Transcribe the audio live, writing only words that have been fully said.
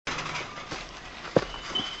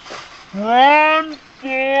Run,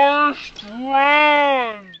 Forrest,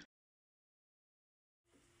 run!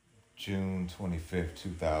 June 25th,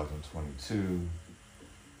 2022.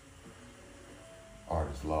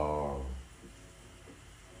 Artist Law.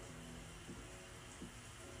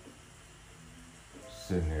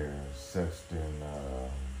 Sitting here sexting,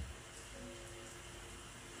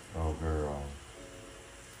 oh girl.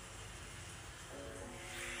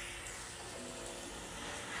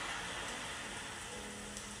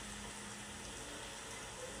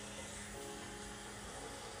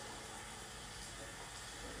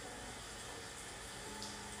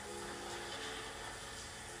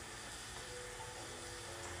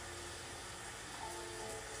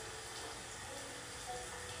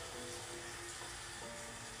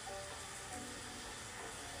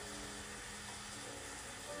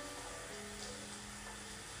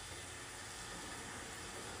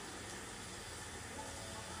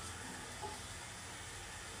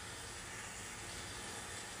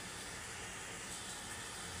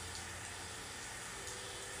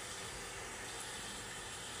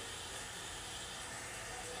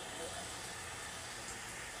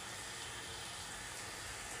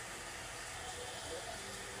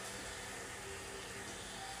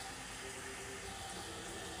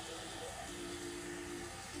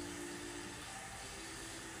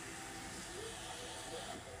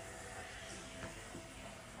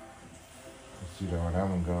 Let's see how that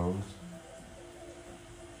one goes.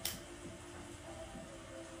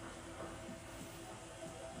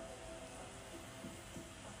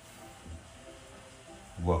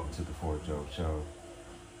 Welcome to the Forrest Job Show.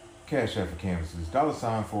 Cash App for canvases.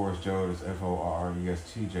 $ Forrest Job is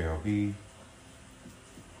FORRESTJOB.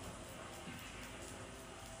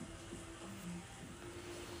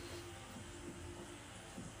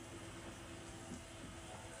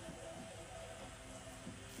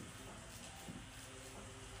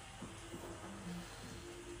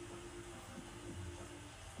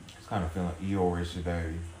 It's kind of feeling Eeyore-ish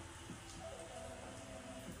today.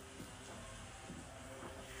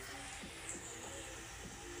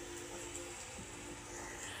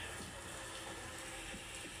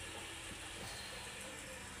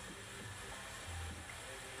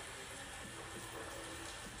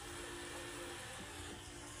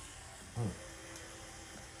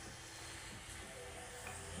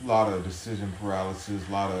 A lot of decision paralysis,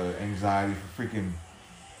 a lot of anxiety for freaking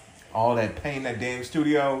all that pain in that damn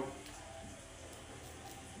studio.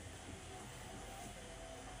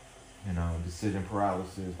 You know, decision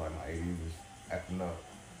paralysis, like my AD was acting up.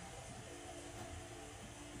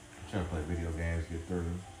 I'm trying to play video games, get through.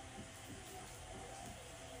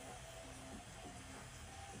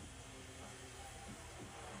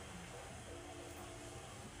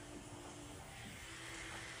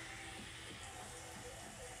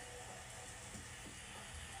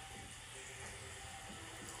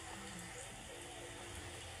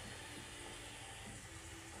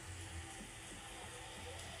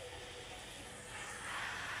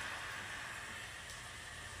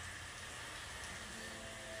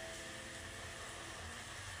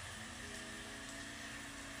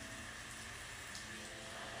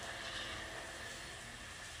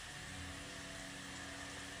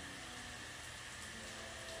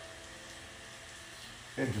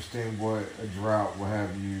 Interesting what a drought will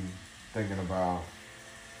have you thinking about.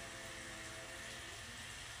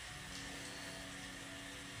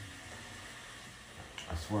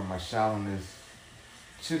 I swear my shallowness,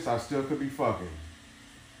 shits I still could be fucking.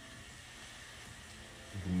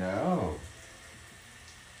 No.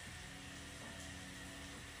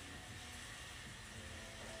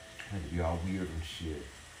 I had to be all weird and shit.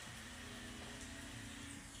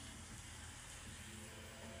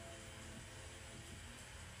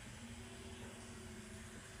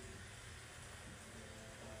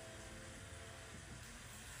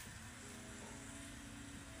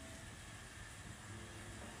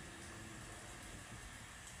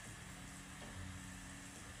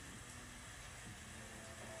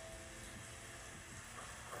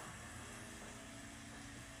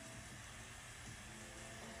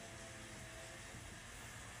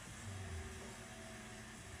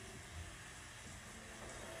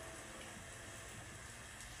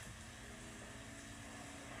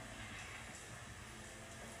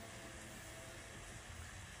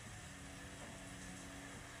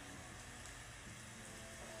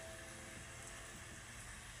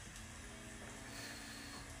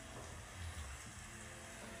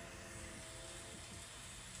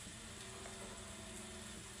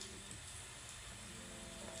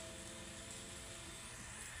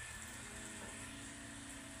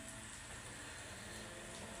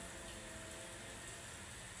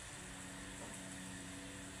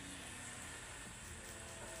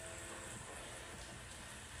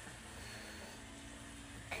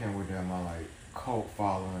 can't wait to have my like cult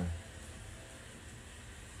following.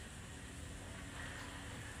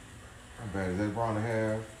 How bad is that wrong to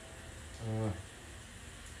have?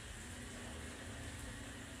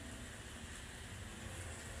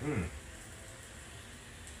 Mm.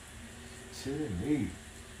 Chili meat.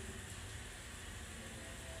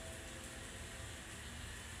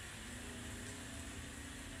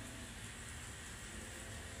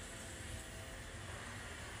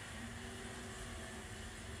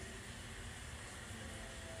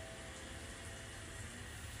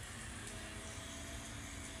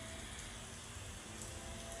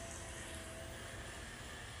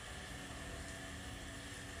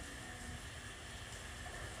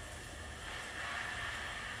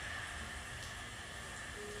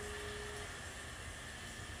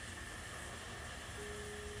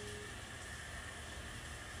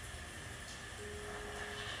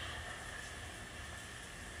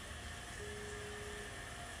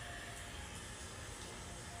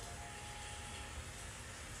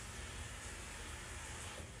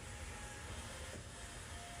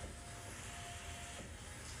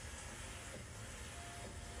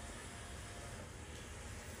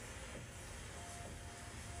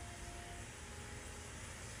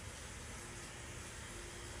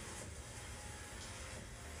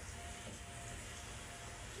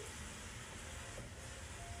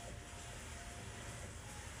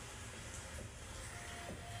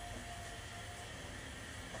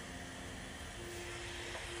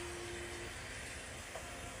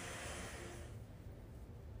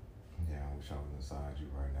 Yeah, I wish I was inside you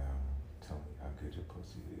right now. Tell me how good your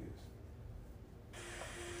pussy is.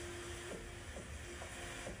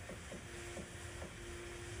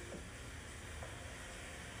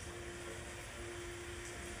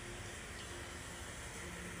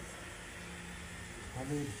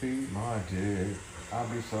 I need to beat my dick. I'll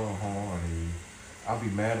be so horny. I'll be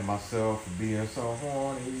mad at myself for being so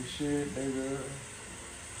horny. Shit, nigga.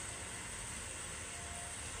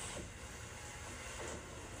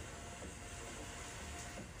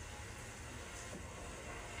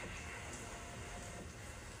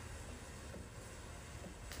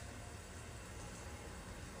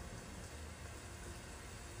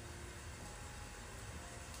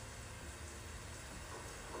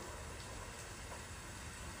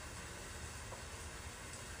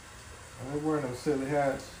 I ain't wearing them silly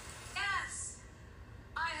hats. Yes,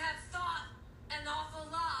 I have thought an awful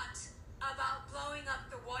lot about blowing up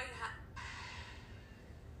the White House.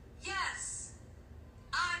 Yes,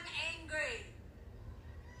 I'm angry.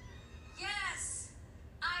 Yes,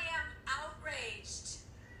 I am outraged.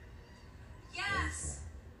 Yes,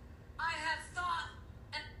 I have thought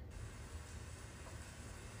and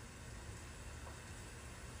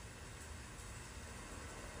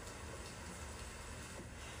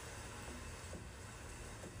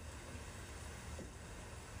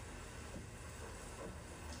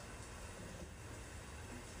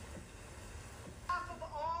behalf of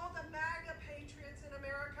all the MAGA patriots in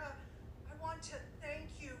America, I want to thank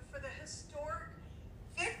you for the historic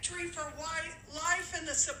victory for white life in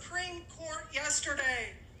the Supreme Court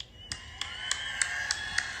yesterday.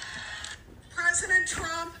 President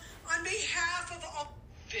Trump, on behalf of all...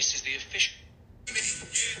 This is the official.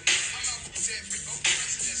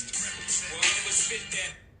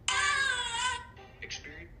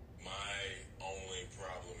 Experience. My only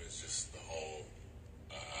problem is just the whole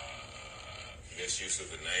misuse of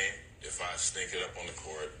the name. If I stink it up on the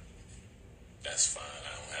court, that's fine.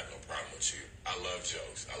 I don't have no problem with you. I love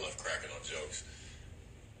jokes. I love cracking on jokes.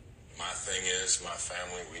 My thing is, my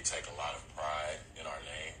family, we take a lot of pride in our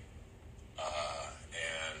name.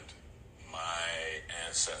 And my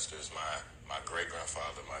ancestors, my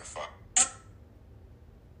great-grandfather, my father.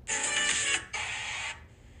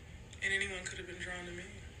 And anyone could have been drawn to me.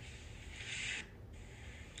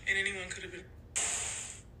 And anyone could have been...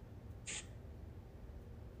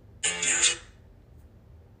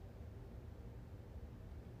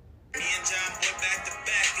 Me and John Boy back to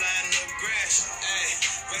back, line no grass.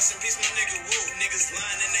 Hey, rest in peace, my nigga Woo. Niggas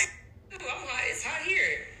lying and they... Ooh, I'm hot. It's hot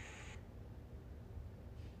here.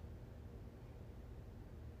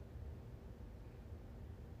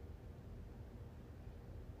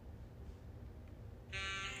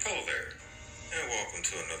 Hello there, and welcome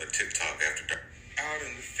to another TikTok After Dark. Out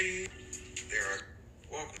in the feed, there are...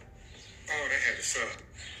 Welcome. Oh, they had to sub.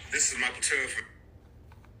 This is my platoon from...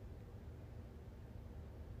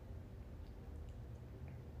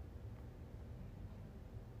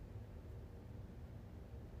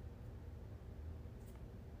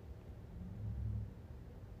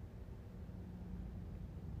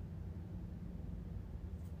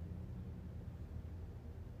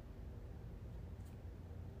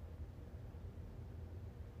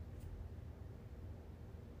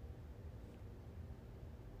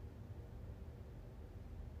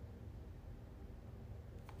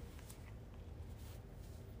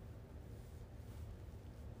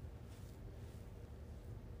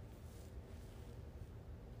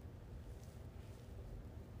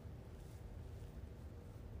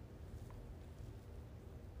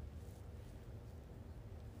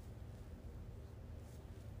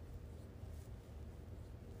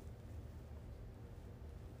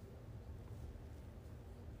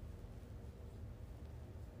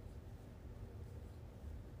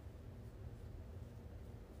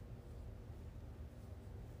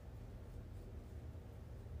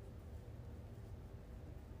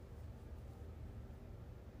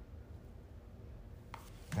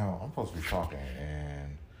 hell, I'm supposed to be talking,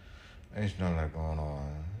 and ain't none of that going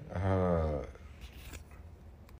on.